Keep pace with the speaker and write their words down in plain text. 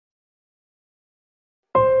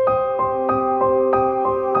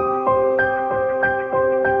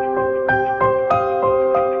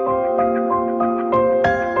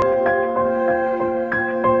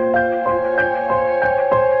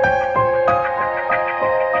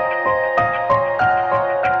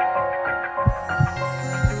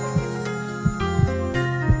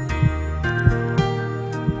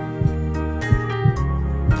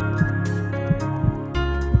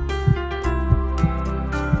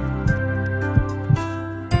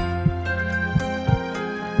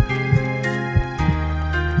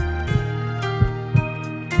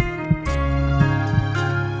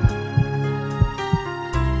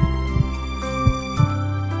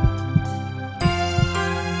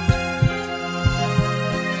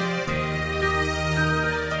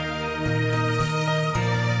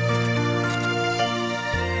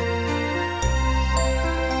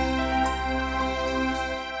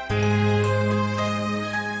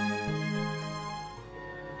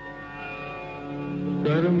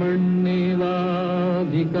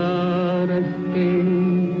कर्मण्येवाधिकारस्ते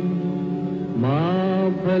मा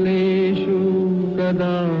फलेषु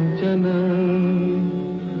कदाचन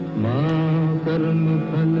मा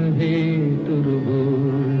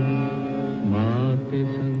कर्मफलहेतुर्भुर्मा ते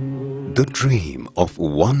संगो. The dream of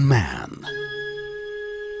one man,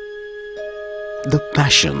 the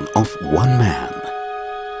passion of one man,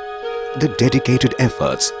 the dedicated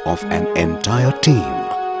efforts of an entire team.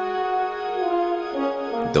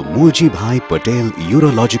 The Murjibhai Patel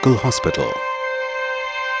Urological Hospital.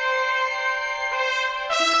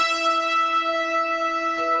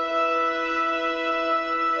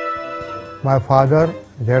 My father,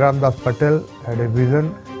 Jairam Das Patel, had a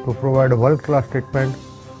vision to provide world-class treatment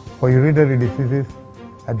for urinary diseases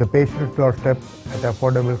at the patient's doorstep at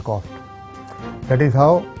affordable cost. That is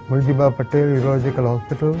how Murjibhai Patel Urological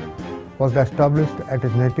Hospital was established at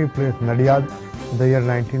his native place Nadiad in the year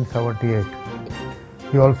 1978.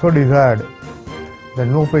 He also desired that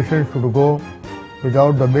no patient should go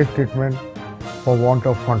without the best treatment for want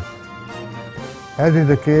of funds. As is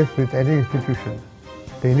the case with any institution,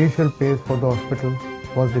 the initial phase for the hospital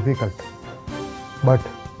was difficult. But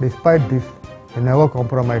despite this, he never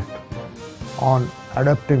compromised on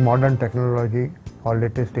adapting modern technology or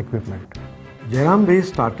latest equipment. Jairam Bhai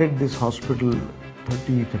started this hospital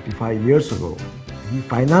 35 years ago. He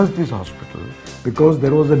financed this hospital because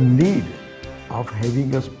there was a need of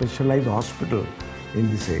having a specialized hospital in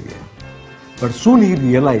this area. But soon he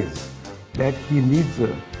realized that he needs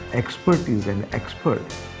expertise and expert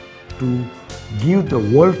to give the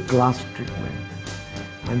world-class treatment.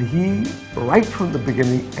 And he, right from the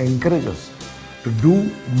beginning, encouraged us to do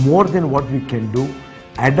more than what we can do,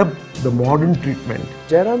 adapt the modern treatment.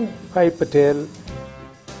 Jairam Bhai Patel,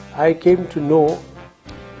 I came to know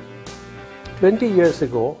 20 years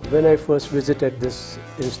ago when I first visited this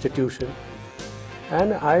institution,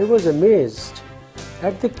 and I was amazed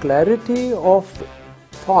at the clarity of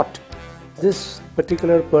thought this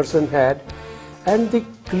particular person had and the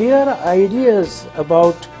clear ideas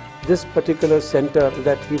about this particular center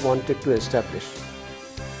that he wanted to establish.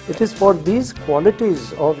 It is for these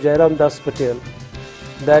qualities of Jairam Das Patel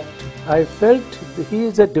that I felt he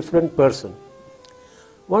is a different person.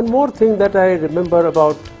 One more thing that I remember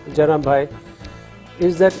about Jairam Bhai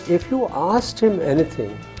is that if you asked him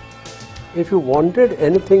anything, if you wanted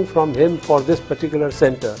anything from him for this particular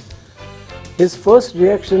center, his first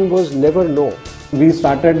reaction was never no. We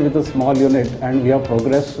started with a small unit and we have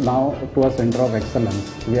progressed now to a center of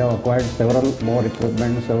excellence. We have acquired several more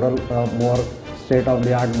equipment, several more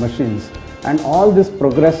state-of-the-art machines, and all this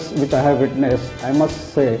progress which I have witnessed, I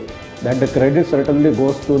must say that the credit certainly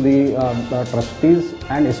goes to the trustees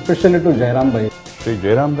and especially to Jairam Bhai. Sri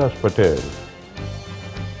Jairam Das Patel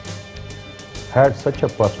had such a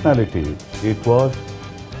personality, it was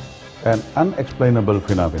an unexplainable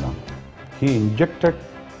phenomenon. He injected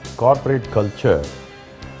corporate culture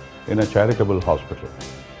in a charitable hospital.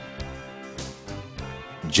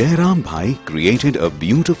 Jairam Bhai created a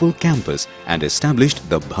beautiful campus and established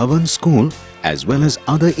the Bhavan School as well as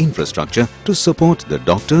other infrastructure to support the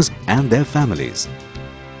doctors and their families.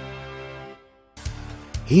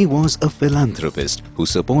 He was a philanthropist who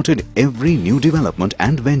supported every new development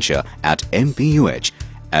and venture at MPUH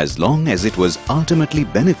as long as it was ultimately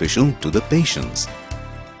beneficial to the patients.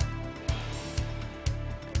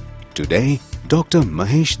 Today, Dr.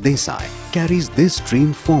 Mahesh Desai carries this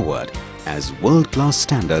dream forward as world-class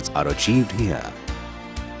standards are achieved here.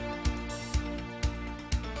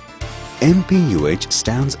 MPUH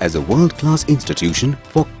stands as a world-class institution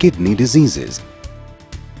for kidney diseases.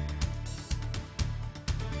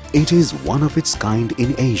 It is one of its kind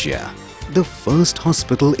in Asia, the first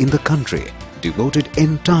hospital in the country devoted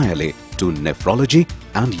entirely to nephrology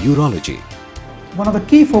and urology. One of the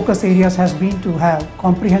key focus areas has been to have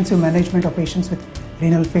comprehensive management of patients with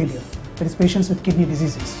renal failure, that is patients with kidney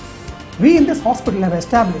diseases. We in this hospital have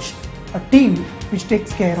established a team which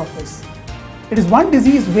takes care of this. It is one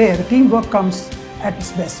disease where the teamwork comes at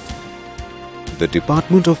its best. The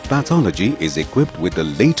Department of Pathology is equipped with the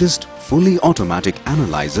latest fully automatic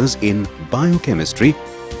analyzers in biochemistry,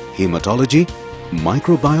 hematology,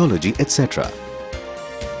 microbiology, etc.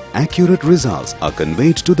 Accurate results are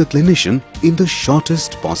conveyed to the clinician in the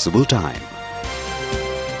shortest possible time.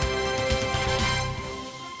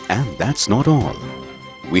 And that's not all.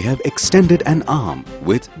 We have extended an arm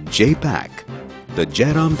with JPAC, the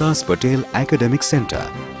Jairam Das Patel Academic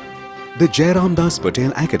Center. The Jairam Das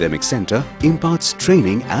Patel Academic Center imparts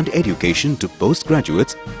training and education to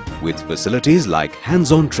postgraduates with facilities like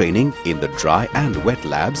hands-on training in the dry and wet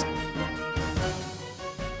labs,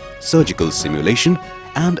 surgical simulation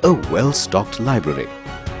and a well-stocked library.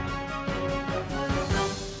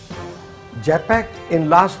 JPAC in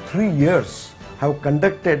last 3 years have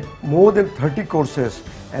conducted more than 30 courses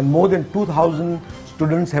and more than 2,000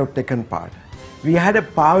 students have taken part. We had a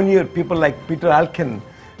pioneer, people like Peter Alkin,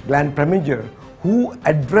 Glenn Preminger, who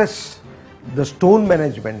addressed the stone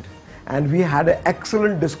management, and we had an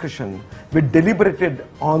excellent discussion. We deliberated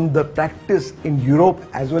on the practice in Europe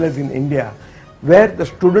as well as in India, where the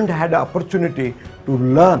student had an opportunity to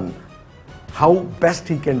learn how best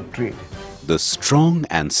he can treat. The strong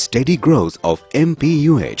and steady growth of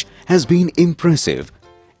MPUH has been impressive,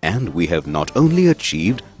 and we have not only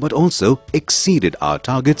achieved but also exceeded our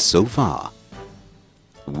targets so far.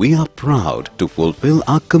 We are proud to fulfill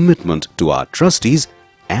our commitment to our trustees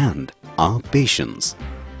and our patients.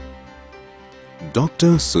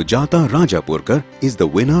 Dr. Sujata Rajapurkar is the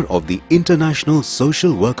winner of the International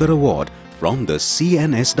Social Worker Award from the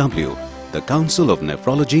CNSW, the Council of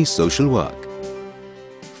Nephrology Social Work.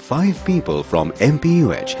 5 people from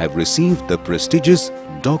MPUH have received the prestigious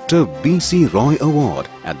Dr. B.C. Roy Award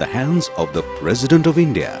at the hands of the President of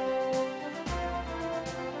India.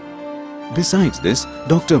 Besides this,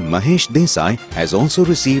 Dr. Mahesh Desai has also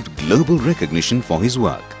received global recognition for his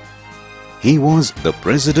work. He was the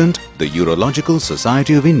President, the Urological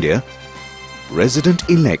Society of India,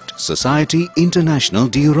 President-elect Society International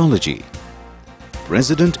de Urology,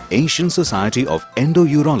 President Asian Society of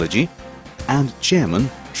Endourology, and Chairman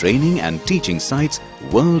Training and Teaching Sites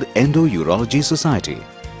World Endourology Society.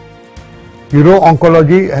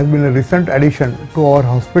 Uro-oncology has been a recent addition to our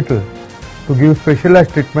hospital to give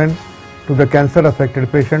specialized treatment to the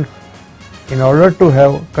cancer-affected patients. In order to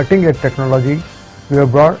have cutting-edge technology, we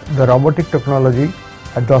have brought the robotic technology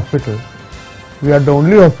at the hospital. We are the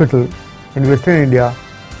only hospital in Western India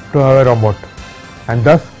to have a robot, and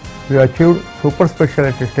thus we achieved super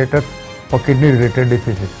specialty status for kidney-related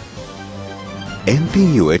diseases.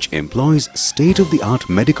 MPUH employs state-of-the-art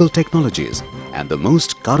medical technologies and the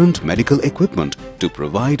most current medical equipment to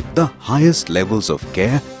provide the highest levels of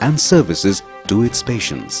care and services to its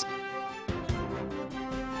patients.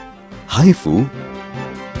 HIFU,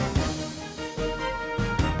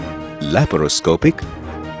 Laparoscopic,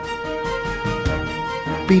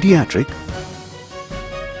 Pediatric,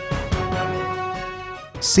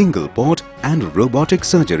 Single port and robotic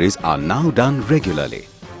surgeries are now done regularly.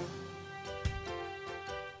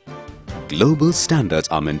 Global standards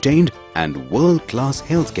are maintained and world-class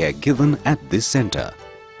healthcare given at this center.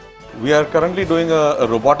 We are currently doing a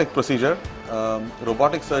robotic procedure.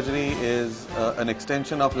 Robotic surgery is an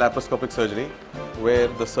extension of laparoscopic surgery, where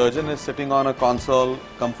the surgeon is sitting on a console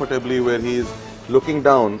comfortably, where he is looking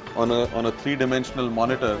down on a three-dimensional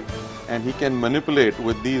monitor, and he can manipulate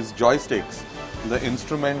with these joysticks the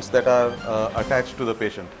instruments that are attached to the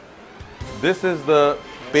patient. This is the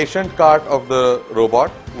patient cart of the robot,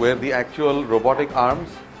 where the actual robotic arms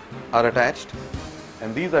are attached,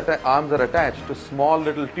 and these arms are attached to small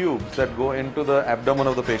little tubes that go into the abdomen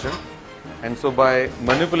of the patient. And so by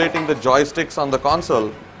manipulating the joysticks on the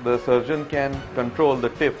console, the surgeon can control the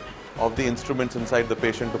tip of the instruments inside the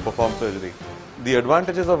patient to perform surgery. The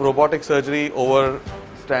advantages of robotic surgery over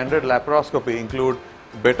standard laparoscopy include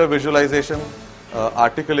better visualization,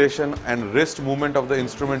 articulation and wrist movement of the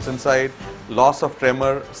instruments inside, loss of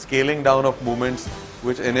tremor, scaling down of movements,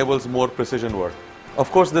 which enables more precision work. Of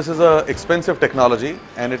course, this is an expensive technology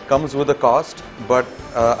and it comes with a cost, but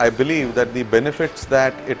I believe that the benefits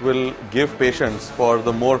that it will give patients for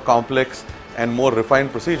the more complex and more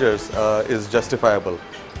refined procedures is justifiable.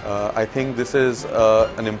 I think this is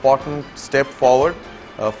an important step forward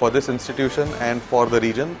for this institution and for the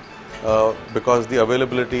region, because the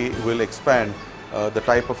availability will expand the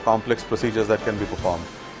type of complex procedures that can be performed.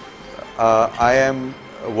 I am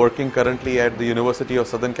working currently at the University of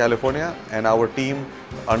Southern California, and our team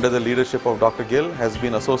under the leadership of Dr. Gill has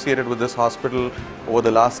been associated with this hospital over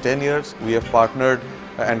the last 10 years. We have partnered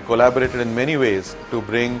and collaborated in many ways to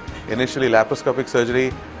bring initially laparoscopic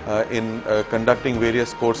surgery in conducting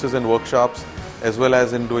various courses and workshops, as well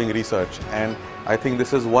as in doing research. And I think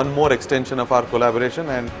this is one more extension of our collaboration,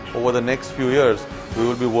 and over the next few years we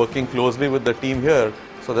will be working closely with the team here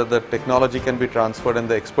so that the technology can be transferred and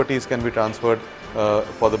the expertise can be transferred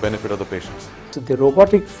for the benefit of the patients. So the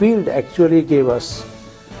robotic field actually gave us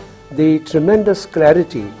the tremendous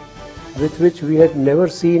clarity with which we had never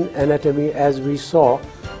seen anatomy as we saw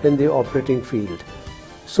in the operating field.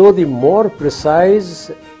 So the more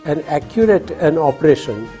precise and accurate an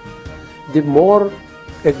operation, the more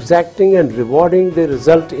exacting and rewarding the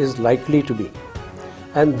result is likely to be.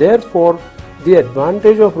 And therefore, the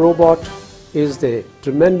advantage of robot is the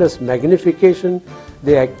tremendous magnification,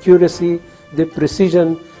 the accuracy, the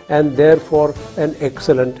precision and therefore an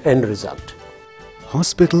excellent end result.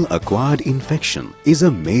 Hospital-acquired infection is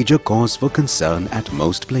a major cause for concern at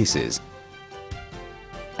most places.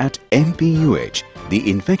 At MPUH, the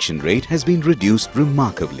infection rate has been reduced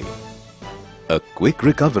remarkably. A quick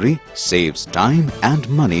recovery saves time and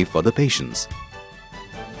money for the patients.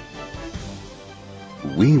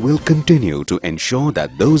 We will continue to ensure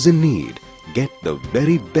that those in need get the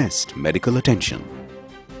very best medical attention.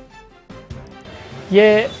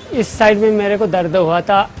 ये इस side में मेरे को दर्द हुआ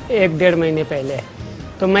था 1-1.5 महीने पहले,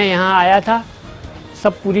 तो मैं यहाँ आया था,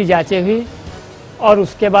 सब पूरी जांचें हुई और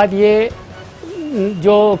उसके बाद ये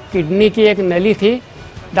जो किडनी की एक नली थी,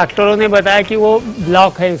 डॉक्टरों ने बताया कि वो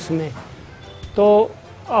ब्लॉक है उसमें, तो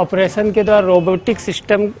ऑपरेशन के द्वारा रोबोटिक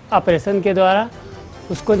सिस्टम ऑपरेशन के द्वारा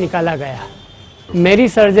उसको निकाला गया। मेरी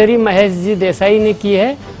सर्जरी महेश जी देसाई ने की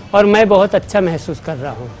है और मैं बहुत अच्छा महसूस कर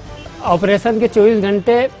रहा हूँ। ऑपरेशन के 24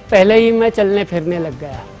 घंटे पहले ही मैं चलने फिरने लग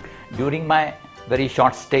गया। During my very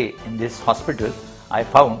short stay in this hospital, I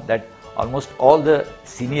found that almost all the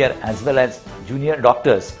senior as well as junior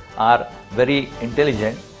doctors are very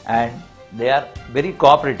intelligent and they are very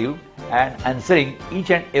cooperative and answering each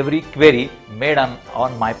and every query made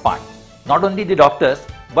on my part. Not only the doctors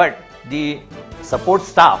but the support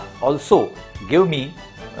staff also gave me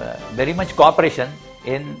very much cooperation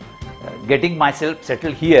in getting myself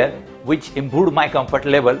settled here, which improved my comfort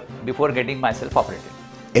level before getting myself operated.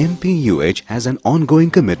 MPUH has an ongoing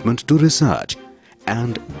commitment to research,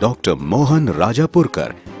 and Dr. Mohan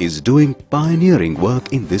Rajapurkar is doing pioneering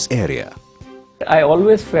work in this area. I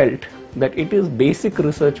always felt that it is basic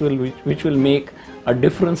research which will make a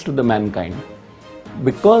difference to the mankind.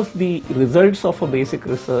 Because the results of a basic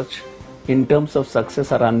research in terms of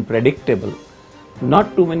success are unpredictable,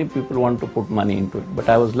 not too many people want to put money into it. But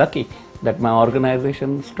I was lucky that my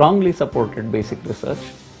organization strongly supported basic research.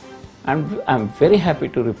 And I'm very happy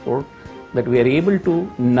to report that we are able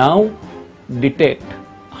to now detect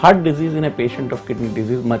heart disease in a patient of kidney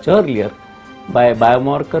disease much earlier by a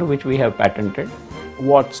biomarker which we have patented.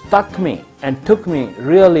 What stuck me and took me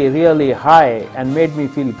really, really high and made me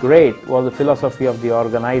feel great was the philosophy of the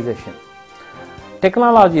organization.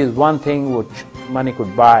 Technology is one thing which money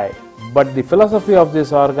could buy, but the philosophy of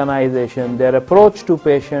this organization, their approach to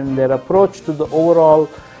patient, their approach to the overall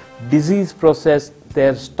disease process,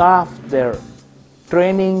 their staff, their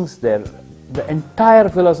trainings, the entire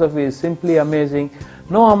philosophy is simply amazing.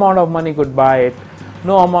 No amount of money could buy it.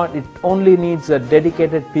 No amount, it only needs a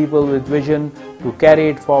dedicated people with vision to carry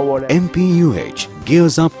it forward. MPUH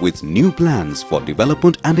gears up with new plans for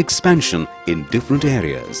development and expansion in different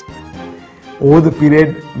areas. Over the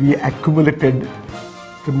period, we accumulated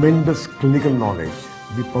tremendous clinical knowledge.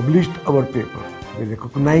 We published our paper. We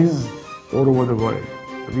recognized all over the world.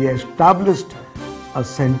 We established a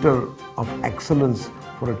center of excellence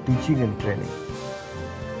for teaching and training.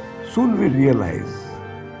 Soon we realized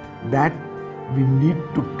that we need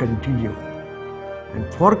to continue,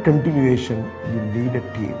 and for continuation we need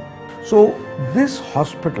a team. So this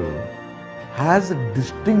hospital has a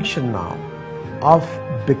distinction now of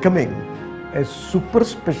becoming a super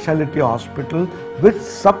specialty hospital with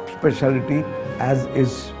subspecialty as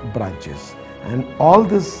its branches, and all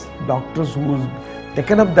these doctors who's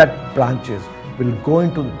taken up that branches will go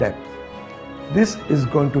into the depth. This is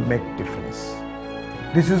going to make difference.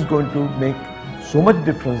 This is going to make so much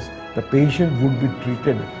difference. The patient would be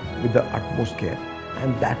treated with the utmost care,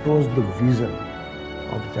 and that was the vision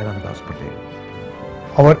of Jairam Das Patel.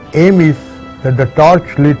 Our aim is that the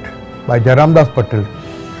torch lit by Jairam Das Patel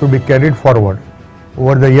should be carried forward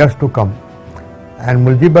over the years to come, and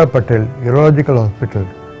Muljibai Patel Urological Hospital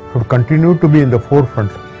should continue to be in the forefront,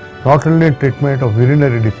 not only in treatment of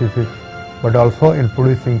urinary diseases but also in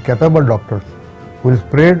producing capable doctors who will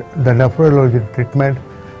spread the nephrology treatment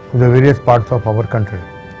to the various parts of our country.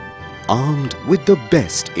 Armed with the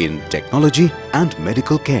best in technology and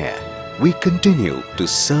medical care, we continue to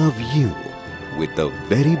serve you with the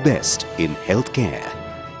very best in healthcare.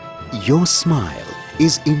 Your smile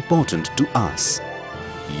is important to us.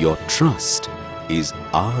 Your trust is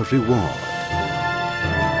our reward.